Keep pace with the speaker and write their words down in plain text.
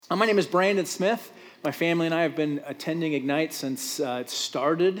My name is Brandon Smith. My family and I have been attending Ignite since it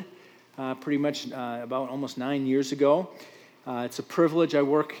started pretty much about almost 9 years ago. It's a privilege. I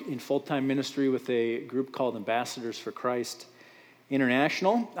work in full-time ministry with a group called Ambassadors for Christ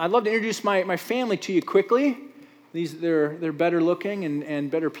International. I'd love to introduce my family to you quickly. They're better looking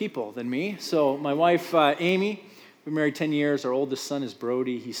and better people than me. So my wife, Amy, we've been married 10 years. Our oldest son is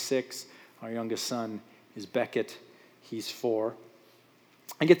Brody. He's 6. Our youngest son is Beckett. He's 4.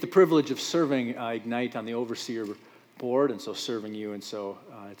 I get the privilege of serving Ignite on the overseer board, and so serving you, and so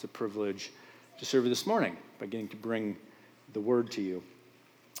it's a privilege to serve you this morning by getting to bring the word to you.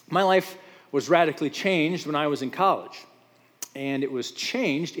 My life was radically changed when I was in college, and it was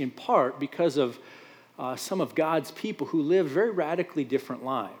changed in part because of some of God's people who lived very radically different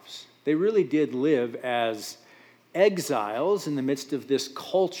lives. They really did live as exiles in the midst of this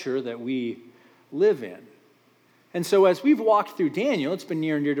culture that we live in. And so as we've walked through Daniel, it's been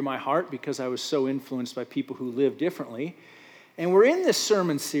near and dear to my heart because I was so influenced by people who live differently. And we're in this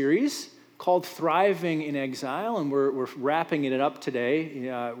sermon series called Thriving in Exile, and we're wrapping it up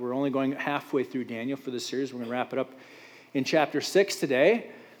today. We're only going halfway through Daniel for this series. We're going to wrap it up in chapter 6 today.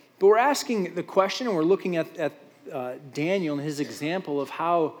 But we're asking the question, and we're looking at Daniel and his example of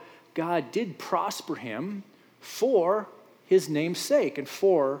how God did prosper him for his name's sake and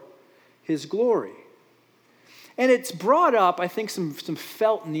for his glory. And it's brought up, I think, some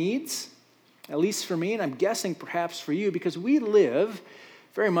felt needs, at least for me, and I'm guessing perhaps for you, because we live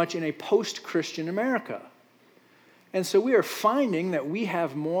very much in a post-Christian America. And so we are finding that we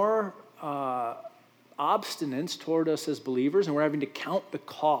have more obstinance toward us as believers, and we're having to count the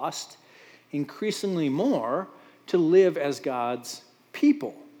cost increasingly more to live as God's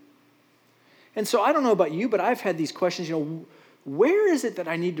people. And so I don't know about you, but I've had these questions, where is it that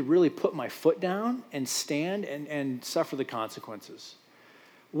I need to really put my foot down and stand and suffer the consequences?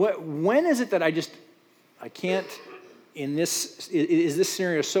 When is it that I can't, is this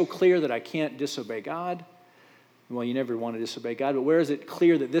scenario so clear that I can't disobey God? Well, you never want to disobey God, but where is it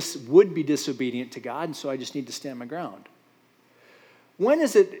clear that this would be disobedient to God, and so I just need to stand my ground? When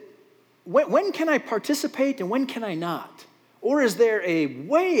can I participate and when can I not? Or is there a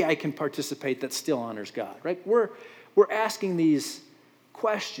way I can participate that still honors God, right? We're asking these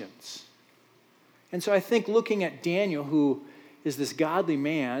questions. And so I think looking at Daniel, who is this godly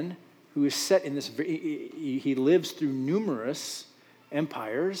man who is set in this, he lives through numerous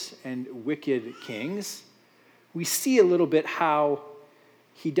empires and wicked kings, we see a little bit how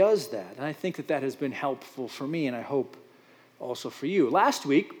he does that. And I think that has been helpful for me, and I hope also for you. Last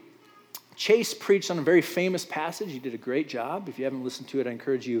week, Chase preached on a very famous passage. He did a great job. If you haven't listened to it, I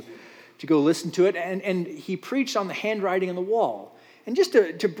encourage you to go listen to it. And he preached on the handwriting on the wall. And just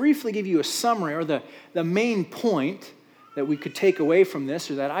to briefly give you a summary, or the main point that we could take away from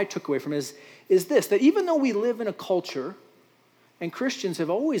this, or that I took away from it, is this, that even though we live in a culture, and Christians have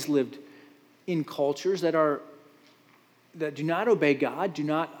always lived in cultures that do not obey God, do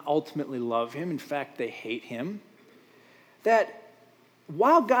not ultimately love him, in fact, they hate him, that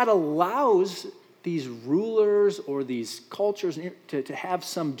while God allows these rulers or these cultures to have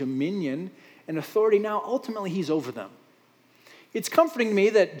some dominion and authority, now ultimately he's over them. It's comforting to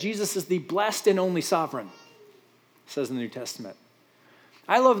me that Jesus is the blessed and only sovereign, it says in the New Testament.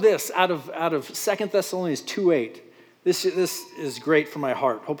 I love this out of 2 Thessalonians 2:8. This is great for my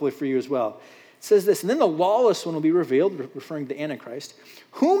heart, hopefully for you as well. It says this, and then the lawless one will be revealed, referring to the Antichrist,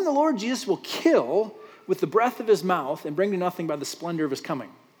 whom the Lord Jesus will kill with the breath of his mouth and bring to nothing by the splendor of his coming.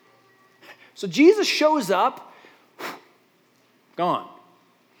 So Jesus shows up, gone.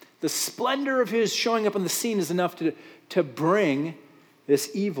 The splendor of his showing up on the scene is enough to bring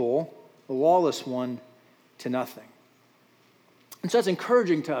this evil, the lawless one, to nothing. And so that's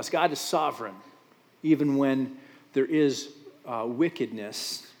encouraging to us. God is sovereign, even when there is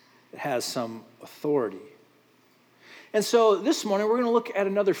wickedness that has some authority. And so this morning we're going to look at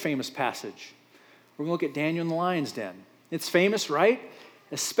another famous passage. We're going to look at Daniel in the lion's den. It's famous, right?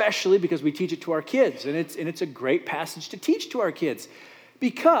 Especially because we teach it to our kids. And it's a great passage to teach to our kids.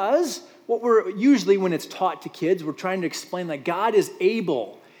 Because what we're usually, when it's taught to kids, we're trying to explain that God is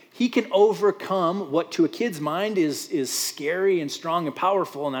able. He can overcome what to a kid's mind is scary and strong and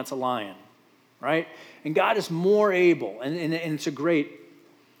powerful, and that's a lion, right? And God is more able. And it's a great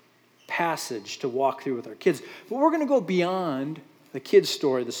passage to walk through with our kids. But we're going to go beyond the kids'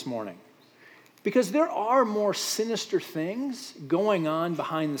 story this morning. Because there are more sinister things going on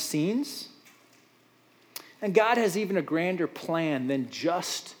behind the scenes. And God has even a grander plan than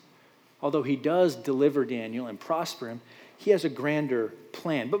just, although he does deliver Daniel and prosper him, he has a grander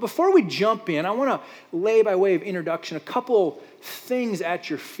plan. But before we jump in, I want to lay by way of introduction a couple things at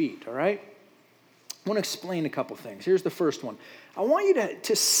your feet, all right? I want to explain a couple things. Here's the first one. I want you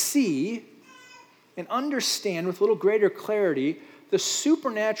to see and understand with a little greater clarity the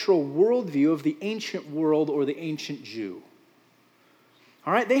supernatural worldview of the ancient world or the ancient Jew.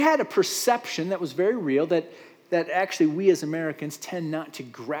 All right? They had a perception that was very real that actually we as Americans tend not to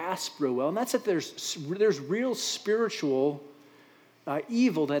grasp real well, and that's that there's real spiritual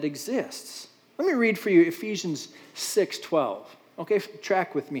evil that exists. Let me read for you Ephesians 6:12. Okay,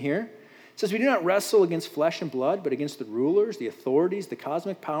 track with me here. It says, "We do not wrestle against flesh and blood, but against the rulers, the authorities, the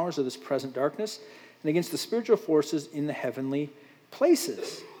cosmic powers of this present darkness, and against the spiritual forces in the heavenly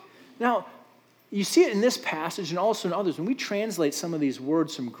places." Now, you see it in this passage and also in others. When we translate some of these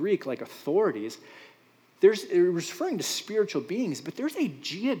words from Greek, like authorities, it's referring to spiritual beings, but there's a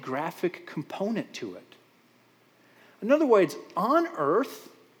geographic component to it. In other words, on earth,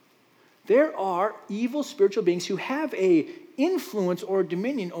 there are evil spiritual beings who have a influence or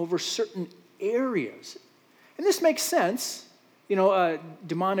dominion over certain areas. And this makes sense.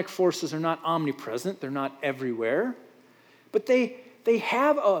 Demonic forces are not omnipresent. They're not everywhere. But they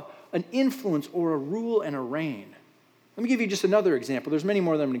have an influence or a rule and a reign. Let me give you just another example. There's many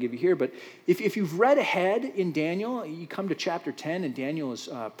more that I'm going to give you here, but if you've read ahead in Daniel, you come to chapter 10, and Daniel is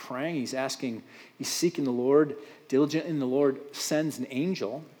praying. He's seeking the Lord diligently, and the Lord sends an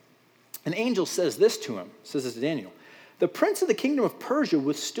angel. An angel says this to him, says this to Daniel: "The prince of the kingdom of Persia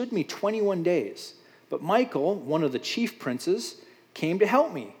withstood me 21 days, but Michael, one of the chief princes, came to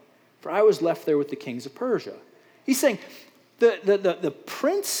help me, for I was left there with the kings of Persia." He's saying, the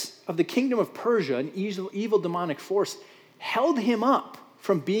prince of the kingdom of Persia, an evil demonic force, held him up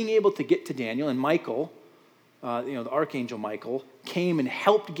from being able to get to Daniel, and Michael, the archangel Michael, came and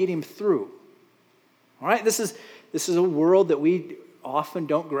helped get him through. All right, this is a world that we often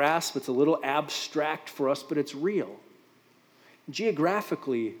don't grasp. It's a little abstract for us, but it's real.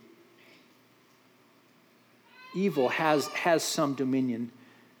 Geographically, evil has some dominion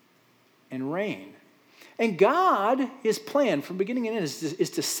and reign. And God, his plan from beginning and end is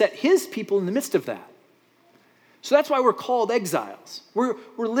to set his people in the midst of that. So that's why we're called exiles. We're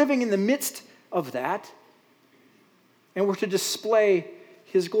living in the midst of that, and we're to display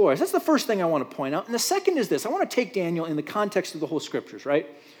his glory. So that's the first thing I want to point out. And the second is this. I want to take Daniel in the context of the whole scriptures, right?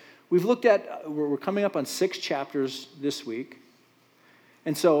 We've looked at, we're coming up on 6 chapters this week.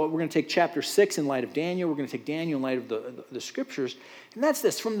 And so we're going to take chapter 6 in light of Daniel. We're going to take Daniel in light of the scriptures. And that's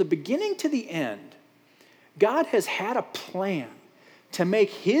this. From the beginning to the end, God has had a plan to make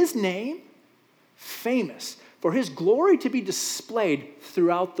his name famous, for his glory to be displayed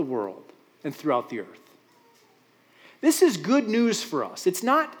throughout the world and throughout the earth. This is good news for us. It's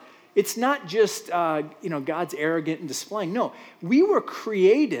not just God's arrogant and displaying. No, we were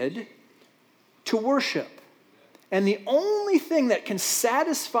created to worship. And the only thing that can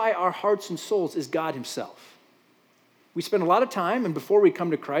satisfy our hearts and souls is God himself. We spend a lot of time, and before we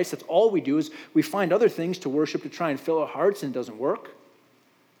come to Christ, that's all we do is we find other things to worship to try and fill our hearts, and it doesn't work.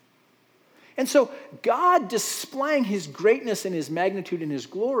 And so God displaying his greatness and his magnitude and his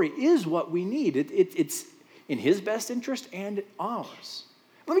glory is what we need. It's in his best interest and ours.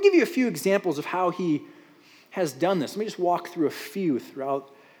 Let me give you a few examples of how he has done this. Let me just walk through a few throughout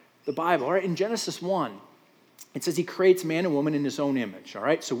the Bible. All right, in Genesis 1, it says he creates man and woman in his own image. All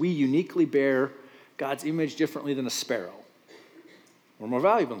right, so we uniquely bear God's image differently than a sparrow. We're more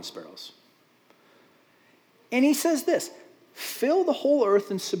valuable than sparrows. And he says this: fill the whole earth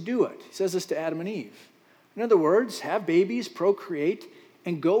and subdue it. He says this to Adam and Eve. In other words, have babies, procreate,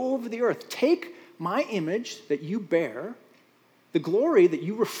 and go over the earth. Take my image that you bear, the glory that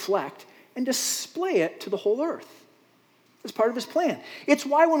you reflect, and display it to the whole earth. It's part of his plan. It's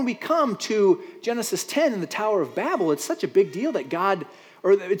why when we come to Genesis 10 and the Tower of Babel, it's such a big deal that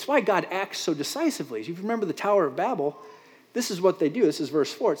it's why God acts so decisively. If you remember the Tower of Babel, this is what they do. This is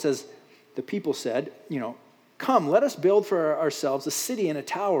verse 4. It says, the people said, "Come, let us build for ourselves a city and a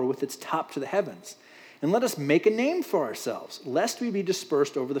tower with its top to the heavens. And let us make a name for ourselves, lest we be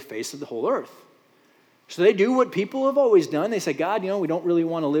dispersed over the face of the whole earth." So they do what people have always done. They say, God, we don't really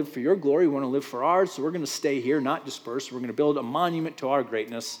want to live for your glory. We want to live for ours, so we're going to stay here, not disperse. We're going to build a monument to our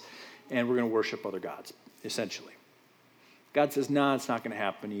greatness, and we're going to worship other gods, essentially. God says, no, it's not going to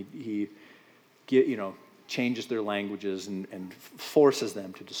happen. He changes their languages and forces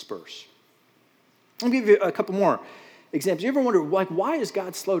them to disperse. I'll give you a couple more examples. You ever wonder, why is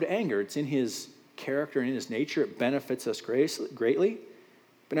God slow to anger? It's in his character and in his nature. It benefits us greatly.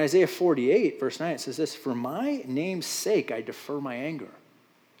 But in Isaiah 48, verse 9, it says this: "For my name's sake, I defer my anger."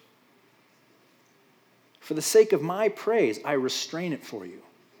 For the sake of my praise, I restrain it for you.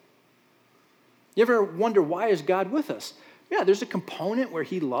 You ever wonder, why is God with us? Yeah, there's a component where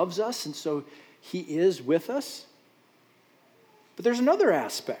he loves us, and so he is with us. But there's another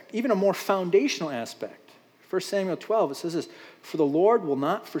aspect, even a more foundational aspect. 1 Samuel 12, it says this, for the Lord will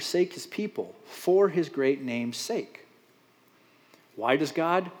not forsake his people for his great name's sake. Why does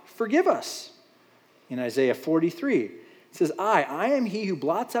God forgive us? In Isaiah 43, it says, I am he who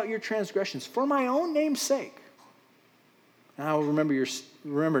blots out your transgressions for my own name's sake. And I will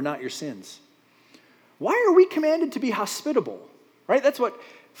remember not your sins. Why are we commanded to be hospitable? Right? That's what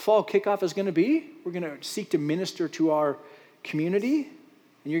fall kickoff is going to be. We're going to seek to minister to our community,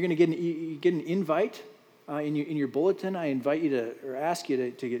 and you're going to get an invite in your bulletin. I invite you to, or ask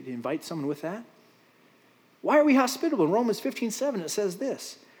you to invite someone with that. Why are we hospitable? In Romans 15:7, it says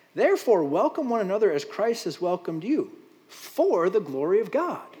this, therefore welcome one another as Christ has welcomed you, for the glory of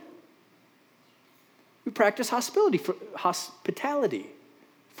God. We practice hospitality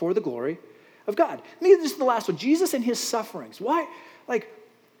for the glory of God. Maybe this is the last one. Jesus and his sufferings. Why,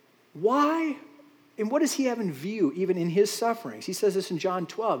 and what does he have in view even in his sufferings? He says this in John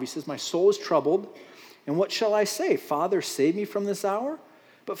 12. He says, my soul is troubled, and what shall I say? Father, save me from this hour?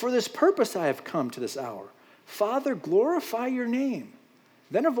 But for this purpose I have come to this hour. Father, glorify your name.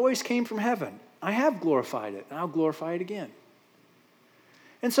 Then a voice came from heaven. I have glorified it, and I'll glorify it again.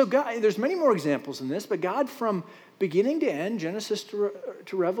 And so God, there's many more examples in this, but God from beginning to end, Genesis to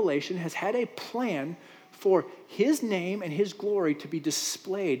Revelation, has had a plan for his name and his glory to be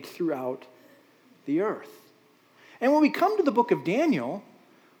displayed throughout the earth. And when we come to the book of Daniel,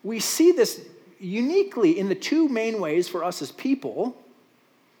 we see this uniquely in the two main ways for us as people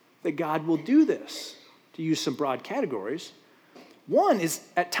that God will do this, to use some broad categories. One is,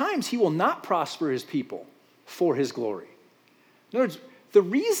 at times, he will not prosper his people for his glory. In other words, the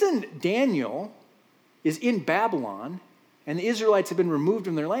reason Daniel is in Babylon and the Israelites have been removed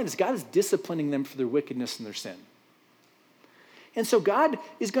from their land is God is disciplining them for their wickedness and their sin. And so God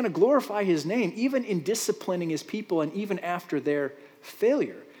is going to glorify his name even in disciplining his people and even after their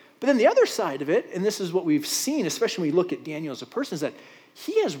failure. But then the other side of it, and this is what we've seen, especially when we look at Daniel as a person, is that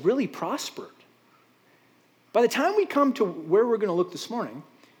he has really prospered. By the time we come to where we're going to look this morning,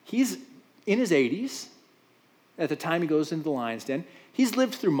 he's in his 80s at the time he goes into the lion's den. He's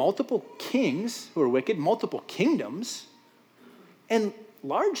lived through multiple kings who are wicked, multiple kingdoms, and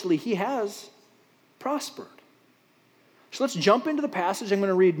largely he has prospered. So let's jump into the passage. I'm going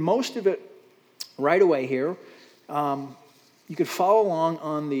to read most of it right away here. You could follow along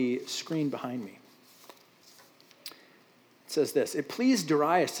on the screen behind me. It says this, it pleased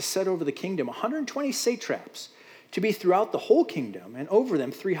Darius to set over the kingdom 120 satraps to be throughout the whole kingdom, and over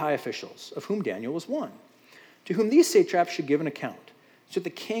them 3 high officials, of whom Daniel was one, to whom these satraps should give an account, so that the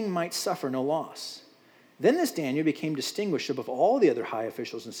king might suffer no loss. Then this Daniel became distinguished above all the other high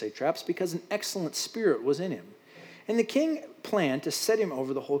officials and satraps because an excellent spirit was in him. And the king planned to set him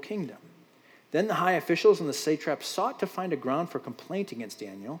over the whole kingdom. Then the high officials and the satraps sought to find a ground for complaint against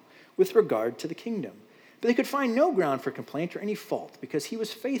Daniel with regard to the kingdom. But they could find no ground for complaint or any fault, because he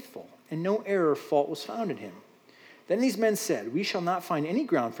was faithful, and no error or fault was found in him. Then these men said, we shall not find any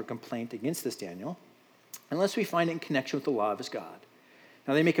ground for complaint against this Daniel, unless we find it in connection with the law of his God.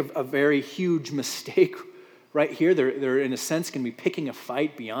 Now they make a very huge mistake right here. They're in a sense going to be picking a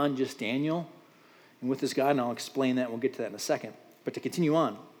fight beyond just Daniel and with his God, and I'll explain that, and we'll get to that in a second. But to continue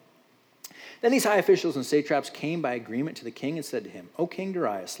on. Then these high officials and satraps came by agreement to the king and said to him, O King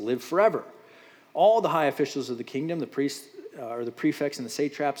Darius, live forever. All the high officials of the kingdom, the priests, or the prefects and the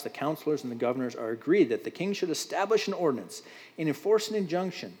satraps, the counselors and the governors are agreed that the king should establish an ordinance and enforce an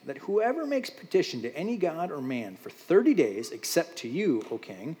injunction that whoever makes petition to any god or man for 30 days, except to you, O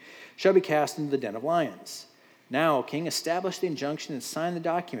king, shall be cast into the den of lions. Now, O king, establish the injunction and sign the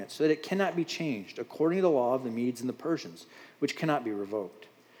document so that it cannot be changed, according to the law of the Medes and the Persians, which cannot be revoked.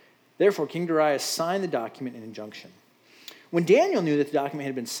 Therefore, King Darius signed the document and injunction. When Daniel knew that the document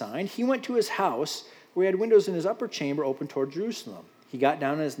had been signed, he went to his house, where he had windows in his upper chamber open toward Jerusalem. He got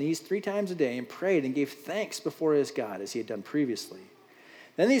down on his knees 3 times a day and prayed and gave thanks before his God, as he had done previously.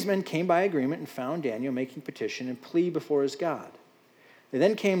 Then these men came by agreement and found Daniel making petition and plea before his God. They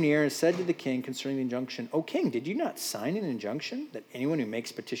then came near and said to the king concerning the injunction, O king, did you not sign an injunction that anyone who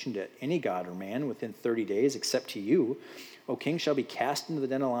makes petition to any god or man within 30 days, except to you, O king, shall be cast into the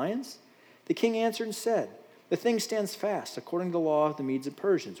den of lions? The king answered and said, the thing stands fast, according to the law of the Medes and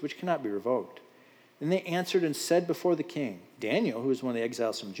Persians, which cannot be revoked. Then they answered and said before the king, Daniel, who is one of the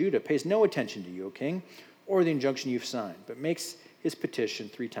exiles from Judah, pays no attention to you, O king, or the injunction you've signed, but makes his petition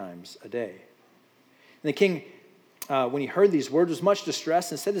 3 times a day. And the king when he heard these words, was much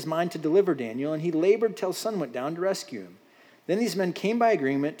distressed and set his mind to deliver Daniel, and he labored till sun went down to rescue him. Then these men came by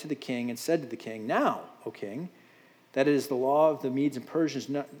agreement to the king and said to the king, "Now, O king, that it is the law of the Medes and Persians,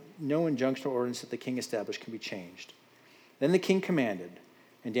 no injunction or ordinance that the king established can be changed." Then the king commanded,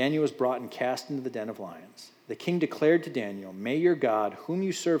 and Daniel was brought and cast into the den of lions. The king declared to Daniel, "May your God, whom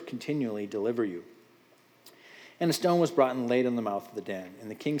you serve continually, deliver you." And a stone was brought and laid on the mouth of the den. And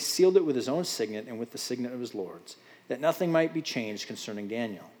the king sealed it with his own signet and with the signet of his lords, that nothing might be changed concerning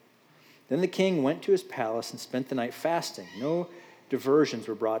Daniel. Then the king went to his palace and spent the night fasting. No diversions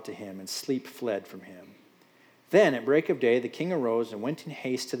were brought to him, and sleep fled from him. Then at break of day the king arose and went in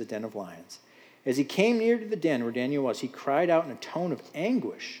haste to the den of lions. As he came near to the den where Daniel was, he cried out in a tone of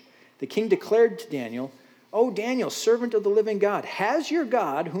anguish. The king declared to Daniel, "O Daniel, servant of the living God, has your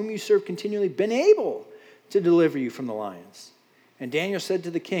God, whom you serve continually, been able to deliver you from the lions?" And Daniel said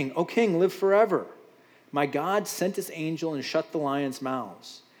to the king, "O king, live forever. My God sent his angel and shut the lions'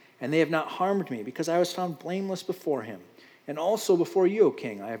 mouths, and they have not harmed me, because I was found blameless before him. And also before you, O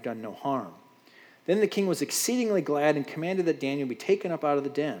king, I have done no harm." Then the king was exceedingly glad and commanded that Daniel be taken up out of the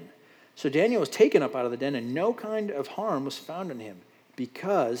den. So Daniel was taken up out of the den, and no kind of harm was found in him,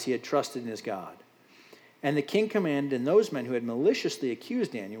 because he had trusted in his God. And the king commanded, and those men who had maliciously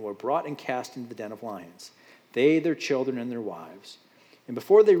accused Daniel were brought and cast into the den of lions, they, their children, and their wives. And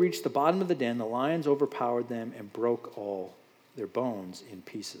before they reached the bottom of the den, the lions overpowered them and broke all their bones in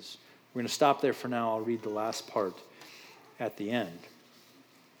pieces. We're going to stop there for now. I'll read the last part at the end.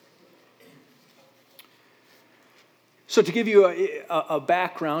 So to give you a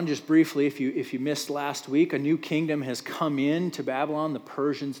background, just briefly, if you missed last week, a new kingdom has come into Babylon. The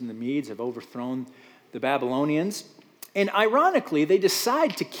Persians and the Medes have overthrown the Babylonians. And ironically, they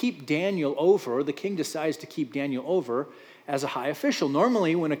decide to keep Daniel over, the king decides to keep Daniel over as a high official.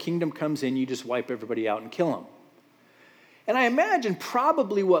 Normally, when a kingdom comes in, you just wipe everybody out and kill them. And I imagine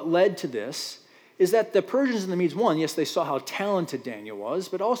probably what led to this is that the Persians and the Medes, one, yes, they saw how talented Daniel was,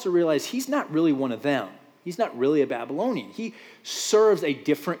 but also realized he's not really one of them. He's not really a Babylonian. He serves a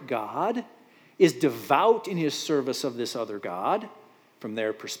different God, is devout in his service of this other God, from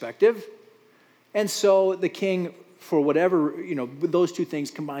their perspective. And so the king, for whatever, those two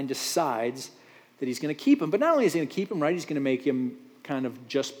things combined, decides that he's going to keep him. But not only is he going to keep him, right, he's going to make him kind of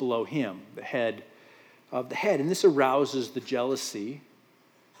just below him, the head of the head. And this arouses the jealousy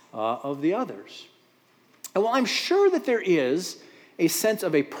of the others. And while I'm sure that there is a sense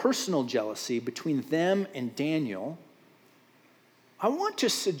of a personal jealousy between them and Daniel, I want to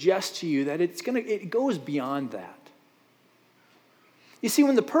suggest to you that it goes beyond that. You see,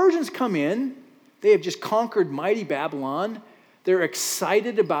 when the Persians come in, they have just conquered mighty Babylon. They're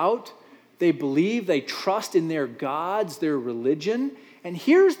excited about, they believe, they trust in their gods, their religion. And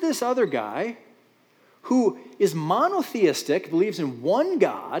here's this other guy who is monotheistic, believes in one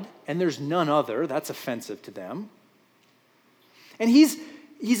God, and there's none other. That's offensive to them. And he's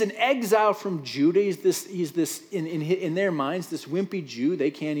an exile from Judah. He's this in their minds, this wimpy Jew. They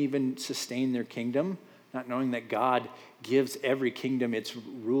can't even sustain their kingdom, not knowing that God gives every kingdom its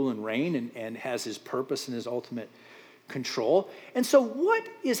rule and reign and has his purpose and his ultimate control. And so what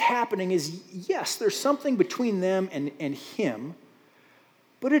is happening is, yes, there's something between them and him,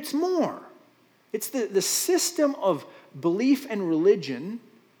 but it's more. It's the system of belief and religion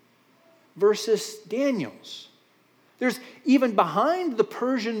versus Daniel's. There's even behind the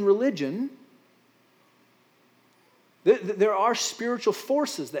Persian religion, there are spiritual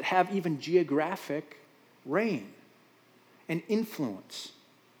forces that have even geographic reign and influence.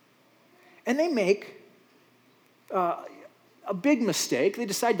 And they make a big mistake. They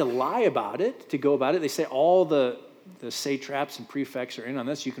decide to lie about it, to go about it. They say all the satraps and prefects are in on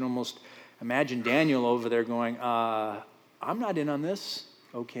this. You can almost imagine Daniel over there going, I'm not in on this,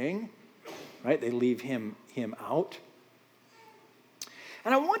 O king. Right? They leave him out.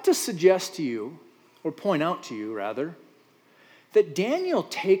 And I want to suggest to you, or point out to you rather, that Daniel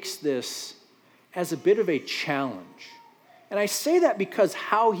takes this as a bit of a challenge. And I say that because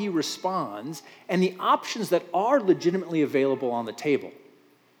how he responds and the options that are legitimately available on the table.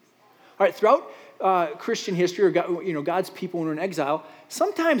 All right, throughout Christian history, or God's people when we're in exile,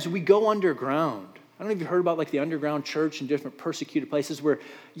 sometimes we go underground. I don't know if you've heard about like the underground church in different persecuted places where,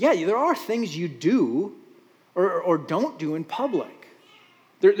 there are things you do or don't do in public.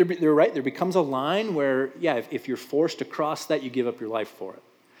 They're right. There becomes a line where, if you're forced to cross that, you give up your life for it.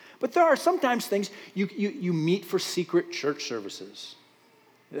 But there are sometimes things you meet for secret church services.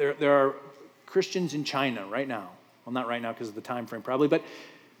 There are Christians in China right now. Well, not right now because of the time frame probably, but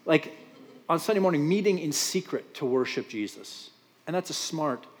like on Sunday morning, meeting in secret to worship Jesus. And that's a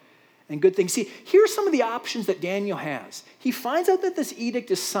smart and good things. See, here's some of the options that Daniel has. He finds out that this edict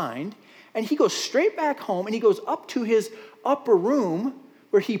is signed, and he goes straight back home, and he goes up to his upper room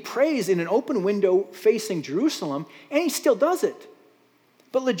where he prays in an open window facing Jerusalem, and he still does it.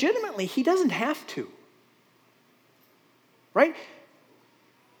 But legitimately, he doesn't have to. Right?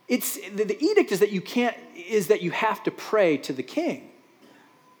 It's the edict is that you have to pray to the king.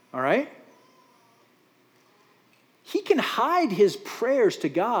 All right? He can hide his prayers to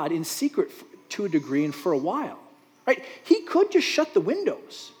God in secret to a degree and for a while. Right? He could just shut the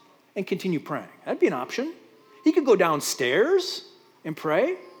windows and continue praying. That'd be an option. He could go downstairs and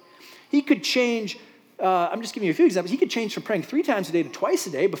pray. He could change, I'm just giving you a few examples. He could change from praying 3 times a day to twice a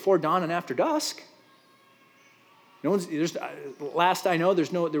day before dawn and after dusk. Last I know,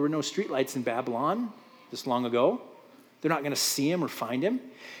 there were no streetlights in Babylon this long ago. They're not going to see him or find him.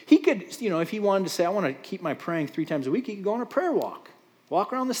 He could, if he wanted to say, I want to keep my praying 3 times a week, he could go on a prayer walk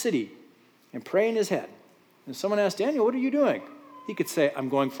around the city and pray in his head. And someone asked Daniel, what are you doing? He could say, I'm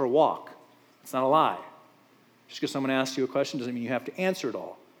going for a walk. It's not a lie. Just because someone asks you a question doesn't mean you have to answer it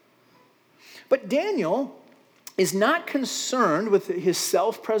all. But Daniel is not concerned with his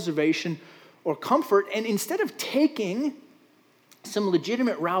self-preservation or comfort, and instead of taking some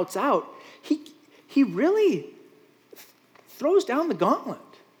legitimate routes out, he really throws down the gauntlet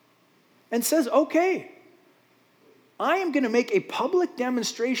and says, okay, I am going to make a public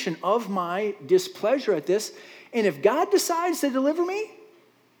demonstration of my displeasure at this, and if God decides to deliver me,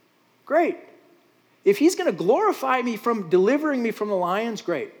 great. If he's going to glorify me from delivering me from the lions,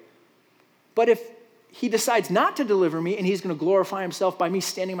 great. But if he decides not to deliver me and he's going to glorify himself by me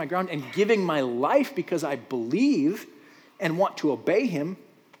standing my ground and giving my life because I believe and want to obey him,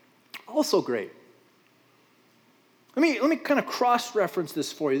 also great. Let me kind of cross-reference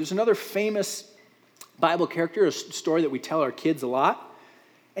this for you. There's another famous Bible character, a story that we tell our kids a lot,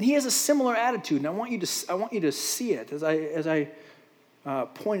 and he has a similar attitude, and I want you to see it as I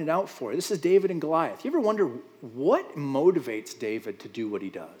pointed out for you. This is David and Goliath. You ever wonder what motivates David to do what he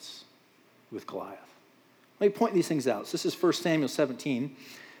does with Goliath? Let me point these things out. So this is 1 Samuel 17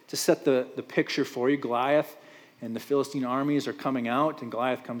 to set the picture for you. Goliath and the Philistine armies are coming out, and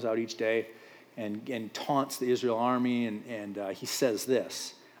Goliath comes out each day and taunts the Israel army, and he says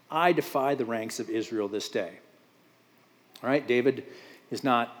this, I defy the ranks of Israel this day. All right, David is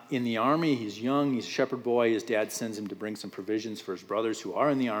not in the army. He's young. He's a shepherd boy. His dad sends him to bring some provisions for his brothers who are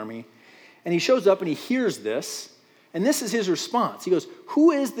in the army. And he shows up and he hears this, and this is his response. He goes,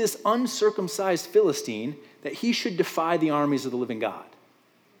 who is this uncircumcised Philistine that he should defy the armies of the living God?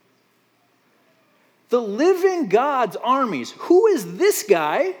 The living God's armies. Who is this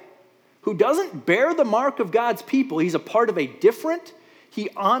guy who doesn't bear the mark of God's people? He's a part of he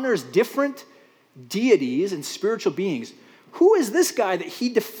honors different deities and spiritual beings. Who is this guy that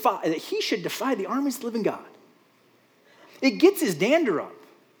he should defy the armies of the living God? It gets his dander up.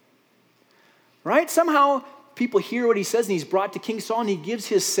 Right? Somehow people hear what he says, and he's brought to King Saul, and he gives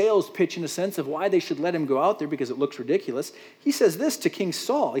his sales pitch in a sense of why they should let him go out there because it looks ridiculous. He says this to King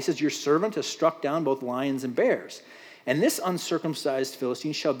Saul. He says, your servant has struck down both lions and bears, and this uncircumcised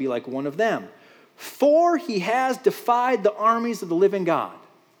Philistine shall be like one of them, for he has defied the armies of the living God.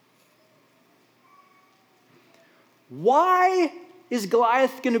 Why is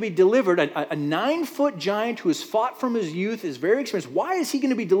Goliath going to be delivered? A 9-foot giant who has fought from his youth, is very experienced. Why is he going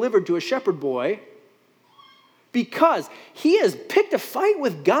to be delivered to a shepherd boy? Because he has picked a fight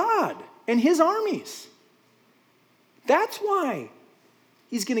with God and his armies. That's why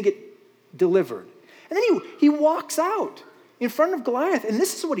he's going to get delivered. And then he walks out in front of Goliath, and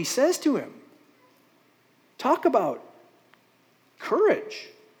this is what he says to him. Talk about courage.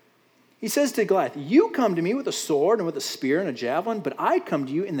 He says to Goliath, you come to me with a sword and with a spear and a javelin, but I come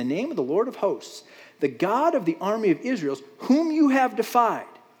to you in the name of the Lord of hosts, the God of the army of Israel, whom you have defied.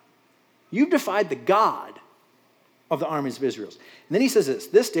 You've defied the God of the armies of Israel. And then he says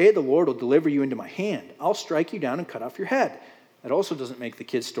this day the Lord will deliver you into my hand. I'll strike you down and cut off your head. That also doesn't make the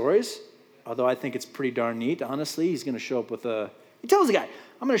kids' stories, although I think it's pretty darn neat. Honestly, he's going to show up he tells the guy,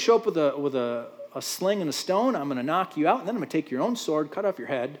 I'm going to show up with a sling and a stone. I'm going to knock you out, and then I'm going to take your own sword, cut off your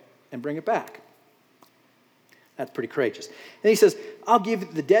head, and bring it back. That's pretty courageous. And he says, I'll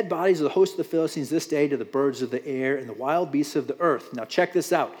give the dead bodies of the host of the Philistines this day to the birds of the air and the wild beasts of the earth. Now check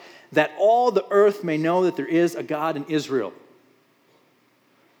this out. That all the earth may know that there is a God in Israel.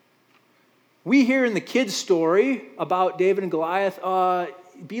 We hear in the kids' story about David and Goliath,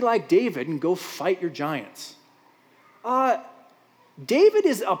 be like David and go fight your giants. David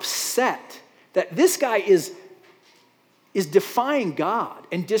is upset that this guy is defying God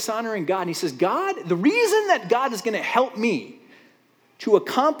and dishonoring God. And he says, God, the reason that God is going to help me to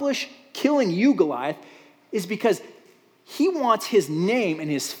accomplish killing you, Goliath, is because he wants his name and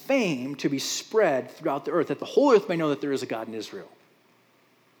his fame to be spread throughout the earth, that the whole earth may know that there is a God in Israel.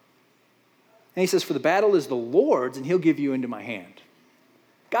 And he says, for the battle is the Lord's, and he'll give you into my hand.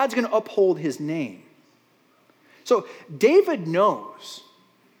 God's going to uphold his name. So David knows,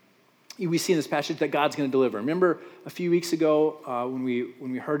 we see in this passage, that God's going to deliver. Remember a few weeks ago when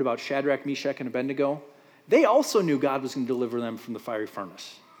we heard about Shadrach, Meshach, and Abednego? They also knew God was going to deliver them from the fiery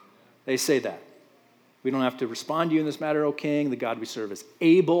furnace. They say that. We don't have to respond to you in this matter, O king. The God we serve is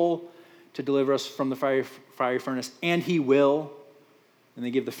able to deliver us from the fiery furnace, and he will. And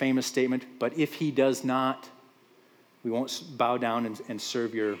they give the famous statement, but if he does not, we won't bow down and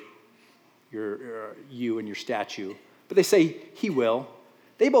serve you and your statue. But they say he will.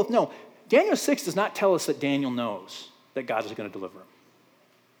 They both know. Daniel 6 does not tell us that Daniel knows that God is going to deliver him.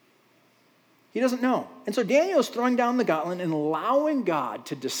 He doesn't know. And so Daniel is throwing down the gauntlet and allowing God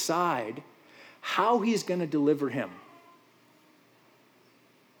to decide how he's going to deliver him.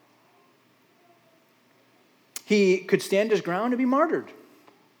 He could stand his ground and be martyred,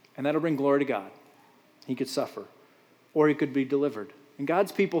 and that'll bring glory to God. He could suffer, or he could be delivered. And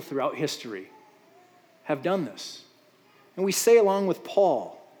God's people throughout history have done this. And we say along with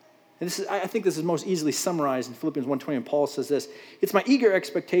Paul, and I think this is most easily summarized in Philippians 1:20, and Paul says this, it's my eager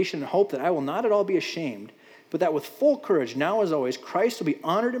expectation and hope that I will not at all be ashamed, but that with full courage, now as always, Christ will be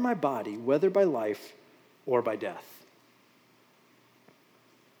honored in my body, whether by life or by death.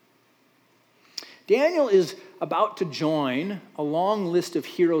 Daniel is about to join a long list of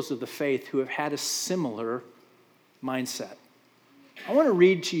heroes of the faith who have had a similar mindset. I want to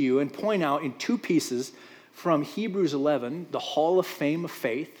read to you and point out in two pieces from Hebrews 11, the Hall of Fame of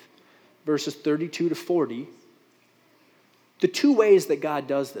Faith, verses 32 to 40, the two ways that God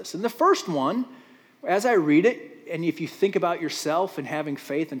does this. And the first one, as I read it, and if you think about yourself and having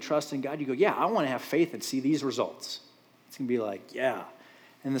faith and trust in God, you go, yeah, I want to have faith and see these results. It's going to be like, yeah.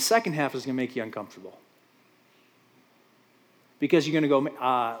 And the second half is going to make you uncomfortable. Because you're going to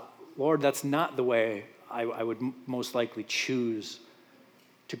go, Lord, that's not the way I would most likely choose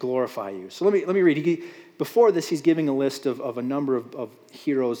to glorify you. So let me read. Before this, he's giving a list of a number of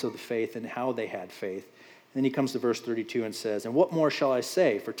heroes of the faith and how they had faith. Then he comes to verse 32 and says, and what more shall I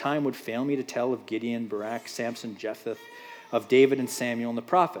say? For time would fail me to tell of Gideon, Barak, Samson, Jephthah, of David and Samuel and the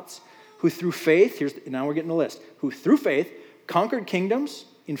prophets, who through faith, now we're getting the list, who through faith conquered kingdoms,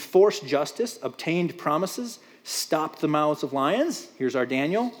 enforced justice, obtained promises, stopped the mouths of lions. Here's our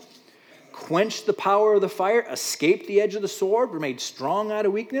Daniel. Quenched the power of the fire, escaped the edge of the sword, were made strong out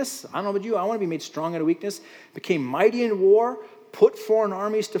of weakness. I don't know about you, I want to be made strong out of weakness. Became mighty in war, put foreign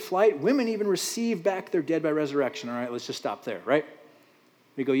armies to flight. Women even received back their dead by resurrection. All right, let's just stop there, right?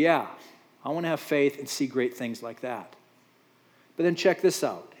 We go, yeah, I want to have faith and see great things like that. But then check this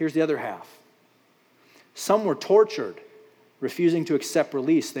out. Here's the other half. Some were tortured, refusing to accept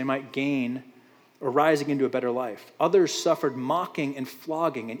release they might gain or rising into a better life. Others suffered mocking and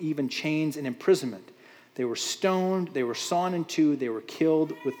flogging and even chains and imprisonment. They were stoned, they were sawn in two, they were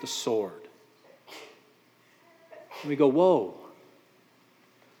killed with the sword. And we go, whoa.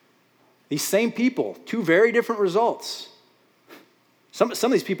 These same people, two very different results. Some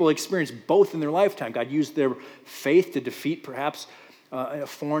of these people experienced both in their lifetime. God used their faith to defeat perhaps a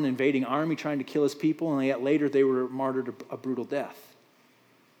foreign invading army trying to kill his people, and yet later they were martyred a brutal death.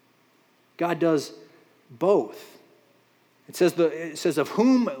 God does both. It says of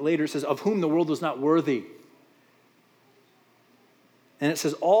whom, later it says, of whom the world was not worthy. And it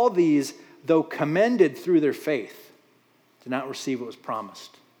says, all these, though commended through their faith, did not receive what was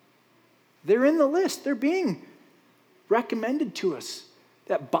promised. They're in the list. They're being recommended to us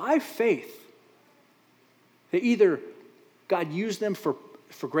that by faith, that either God used them for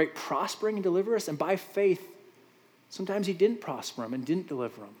great prospering and deliver us, and by faith, sometimes he didn't prosper them and didn't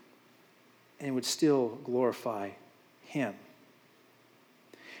deliver them, and would still glorify him.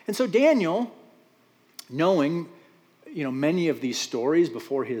 And so Daniel, knowing many of these stories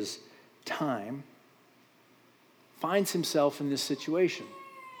before his time, finds himself in this situation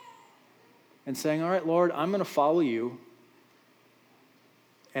and saying, all right, Lord, I'm going to follow you,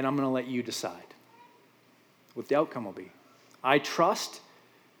 and I'm going to let you decide what the outcome will be. I trust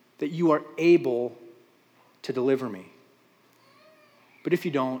that you are able to deliver me. But if you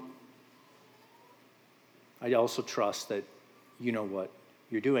don't, I also trust that you know what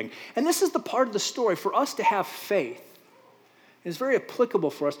you're doing. And this is the part of the story. For us to have faith, it's very applicable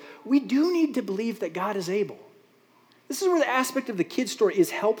for us. We do need to believe that God is able. This is where the aspect of the kid's story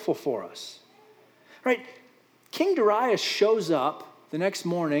is helpful for us. Right? King Darius shows up the next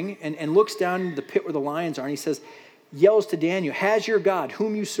morning and looks down into the pit where the lions are, and he says, yells to Daniel, has your God,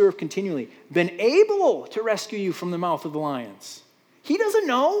 whom you serve continually, been able to rescue you from the mouth of the lions? He doesn't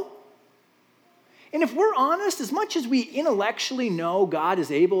know. And if we're honest, as much as we intellectually know God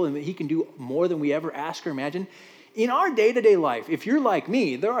is able and that he can do more than we ever ask or imagine, in our day-to-day life, if you're like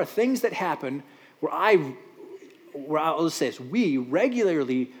me, there are things that happen where I'll just say this, we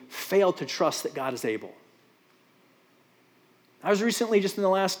regularly fail to trust that God is able. I was recently, just in the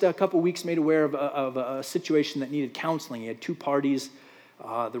last couple of weeks, made aware of a situation that needed counseling. You had two parties.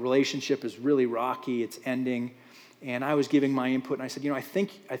 The relationship is really rocky. It's ending. And I was giving my input, and I said, I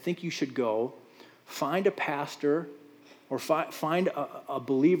think you should go find a pastor or find a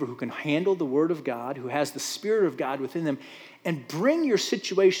believer who can handle the Word of God, who has the Spirit of God within them, and bring your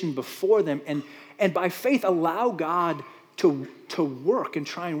situation before them, and by faith allow God to work and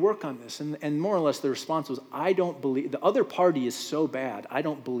try and work on this. And more or less the response was, I don't believe, the other party is so bad, I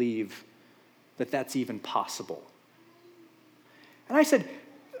don't believe that that's even possible. And I said,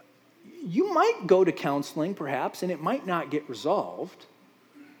 you might go to counseling perhaps, and it might not get resolved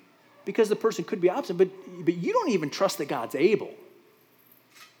because the person could be opposite, but you don't even trust that God's able.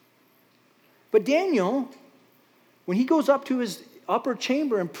 But Daniel, when he goes up to his upper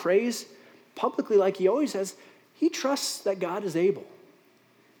chamber and prays publicly like he always has, he trusts that God is able.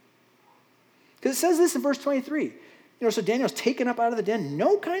 Because it says this in verse 23. So Daniel's taken up out of the den.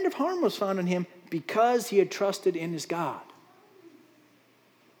 No kind of harm was found on him because he had trusted in his God.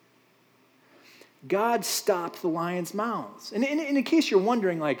 God stopped the lions' mouths. And in case you're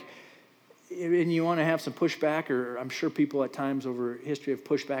wondering, and you want to have some pushback, or I'm sure people at times over history have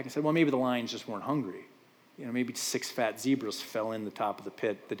pushed back and said, well, maybe the lions just weren't hungry. Maybe 6 fat zebras fell in the top of the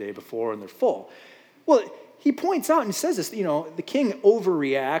pit the day before and they're full. Well, he points out and says this, the king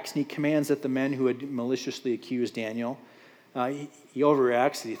overreacts and he commands that the men who had maliciously accused Daniel, he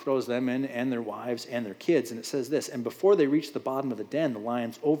overreacts, he throws them in and their wives and their kids. And it says this, and before they reached the bottom of the den, the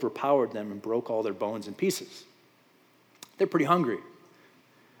lions overpowered them and broke all their bones in pieces. They're pretty hungry.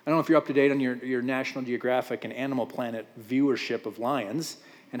 I don't know if you're up to date on your National Geographic and Animal Planet viewership of lions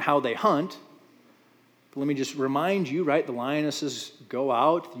and how they hunt. But let me just remind you, right, the lionesses go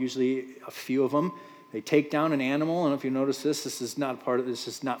out, usually a few of them. They take down an animal. I don't know if you notice this is not for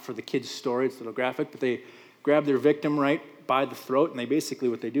the kids' story, it's a little graphic, but they grab their victim right by the throat, and they basically,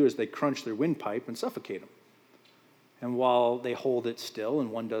 what they do is they crunch their windpipe and suffocate them. And while they hold it still,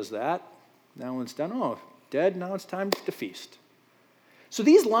 and one does that, now when it's done, dead, now it's time to feast. So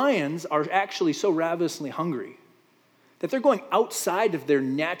these lions are actually so ravenously hungry that they're going outside of their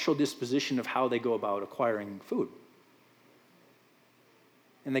natural disposition of how they go about acquiring food.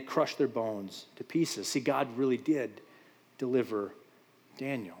 And they crush their bones to pieces. See, God really did deliver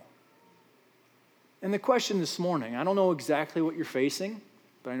Daniel. And the question this morning, I don't know exactly what you're facing,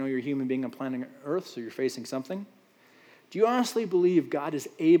 but I know you're a human being on planet Earth, so you're facing something. Do you honestly believe God is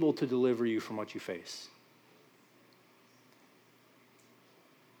able to deliver you from what you face?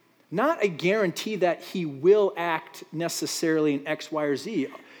 Not a guarantee that he will act necessarily in X, Y, or Z.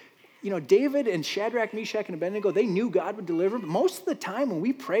 David and Shadrach, Meshach, and Abednego, they knew God would deliver. But most of the time when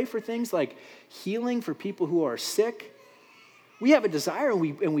we pray for things like healing for people who are sick, we have a desire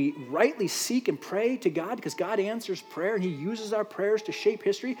and we rightly seek and pray to God because God answers prayer and he uses our prayers to shape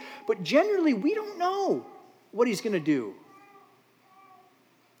history. But generally, we don't know what he's going to do.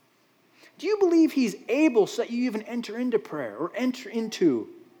 Do you believe he's able so that you even enter into prayer or enter into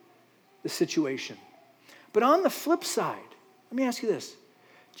the situation? But on the flip side, let me ask you this.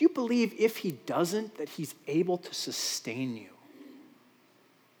 Do you believe if he doesn't, that he's able to sustain you?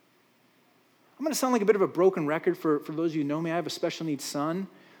 I'm going to sound like a bit of a broken record for those of you who know me. I have a special needs son.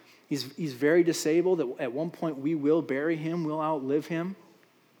 He's very disabled. At one point, we will bury him. We'll outlive him.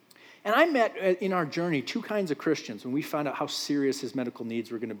 And I met in our journey 2 kinds of Christians when we found out how serious his medical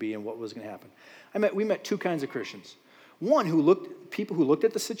needs were going to be and what was going to happen. We met 2 kinds of Christians. One, people who looked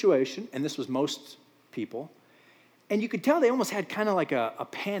at the situation, and this was most people, and you could tell they almost had kind of like a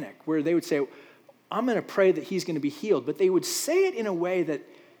panic where they would say, I'm going to pray that he's going to be healed. But they would say it in a way that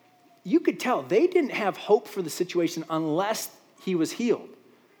you could tell they didn't have hope for the situation unless he was healed.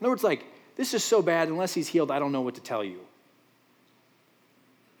 In other words, this is so bad, unless he's healed, I don't know what to tell you.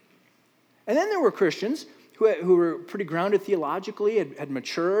 And then there were Christians who were pretty grounded theologically, had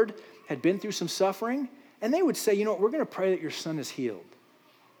matured, had been through some suffering, and they would say, we're going to pray that your son is healed.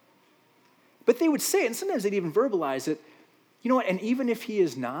 But they would say it, and sometimes they'd even verbalize it, and even if he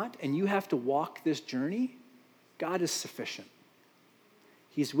is not, and you have to walk this journey, God is sufficient.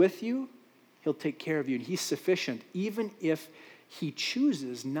 He's with you, he'll take care of you, and he's sufficient even if he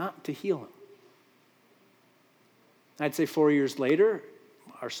chooses not to heal him. I'd say 4 years later,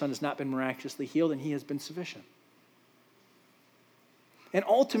 our son has not been miraculously healed, and he has been sufficient. And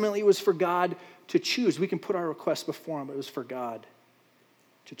ultimately, it was for God to choose. We can put our requests before him, but it was for God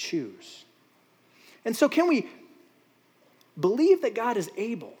to choose. And so can we believe that God is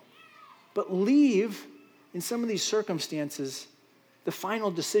able, but leave, in some of these circumstances, the final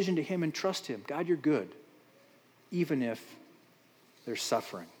decision to him and trust him? God, you're good, even if there's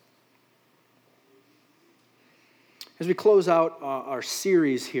suffering. As we close out our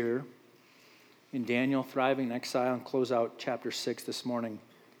series here in Daniel, Thriving in Exile, and close out chapter 6 this morning,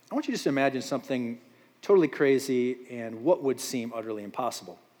 I want you just to imagine something totally crazy and what would seem utterly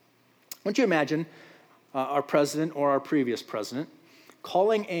impossible. I want you to imagine our president or our previous president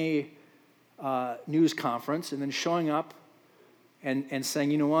calling a news conference and then showing up and saying,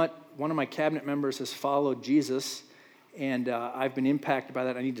 you know what, one of my cabinet members has followed Jesus and I've been impacted by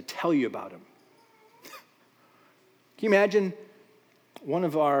that. I need to tell you about him. Can you imagine one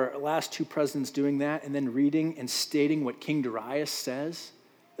of our last two presidents doing that and then reading and stating what King Darius says?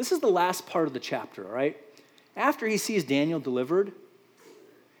 This is the last part of the chapter, all right? After he sees Daniel delivered,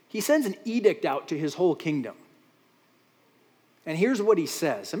 he sends an edict out to his whole kingdom. And here's what he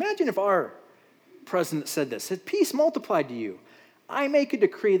says. Imagine if our president said this. Said, peace multiplied to you. I make a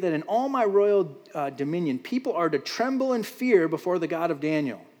decree that in all my royal dominion, people are to tremble and fear before the God of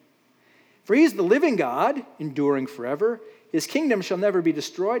Daniel. For he is the living God, enduring forever. His kingdom shall never be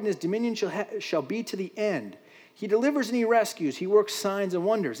destroyed, and his dominion shall be to the end. He delivers and he rescues. He works signs and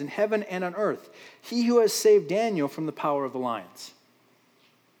wonders in heaven and on earth. He who has saved Daniel from the power of the lions.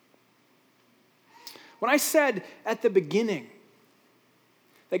 When I said at the beginning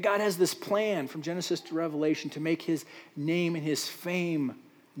that God has this plan from Genesis to Revelation to make his name and his fame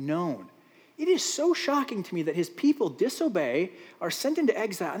known, it is so shocking to me that his people disobey, are sent into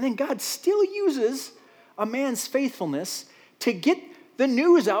exile, and then God still uses a man's faithfulness to get the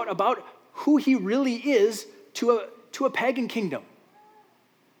news out about who he really is to a pagan kingdom.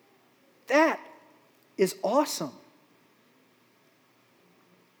 That is awesome.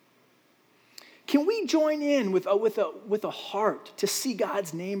 Can we join in with a heart to see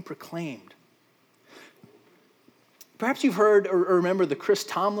God's name proclaimed? Perhaps you've heard or remember the Chris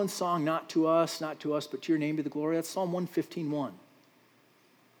Tomlin song, not to us, but to your name be the glory. That's Psalm 115:1.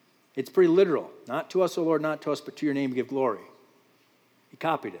 It's pretty literal. Not to us, O Lord, not to us, but to your name give glory. He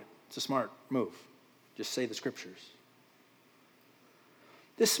copied it. It's a smart move. Just say the scriptures.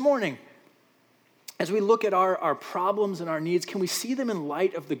 This morning, as we look at our problems and our needs, can we see them in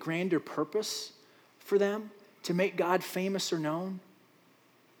light of the grander purpose for them to make God famous or known?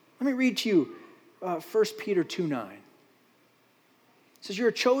 Let me read to you 1 Peter 2:9. It says, you're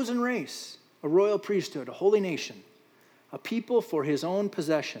a chosen race, a royal priesthood, a holy nation, a people for his own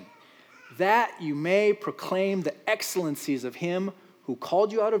possession, that you may proclaim the excellencies of him who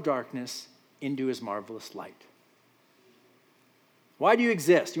called you out of darkness into his marvelous light. Why do you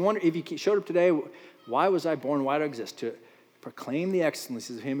exist? You wonder, if you showed up today, why was I born? Why do I exist? To proclaim the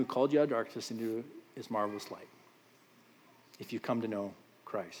excellencies of him who called you out of darkness into his marvelous light. If you come to know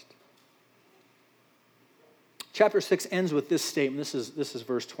Christ. Chapter 6 ends with this statement. This is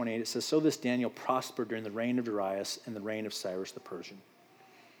verse 28. It says, so this Daniel prospered during the reign of Darius and the reign of Cyrus the Persian.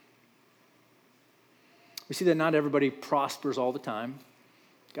 We see that not everybody prospers all the time.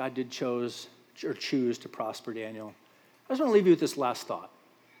 God did choose to prosper Daniel. I just want to leave you with this last thought.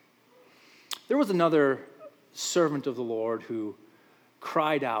 There was another servant of the Lord who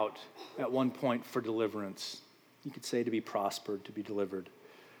cried out at one point for deliverance. You could say to be prospered, to be delivered.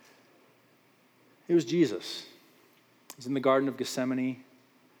 It was Jesus. He's in the Garden of Gethsemane.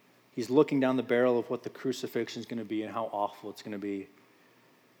 He's looking down the barrel of what the crucifixion is going to be and how awful it's going to be.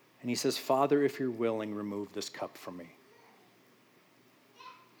 And he says, Father, if you're willing, remove this cup from me.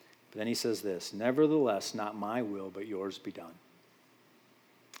 But then he says this, nevertheless, not my will, but yours be done.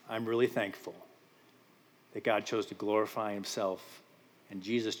 I'm really thankful that God chose to glorify himself, and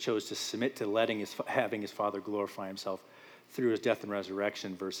Jesus chose to submit to having his Father glorify himself through his death and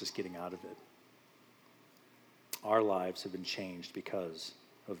resurrection versus getting out of it. Our lives have been changed because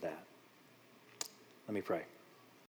of that. Let me pray.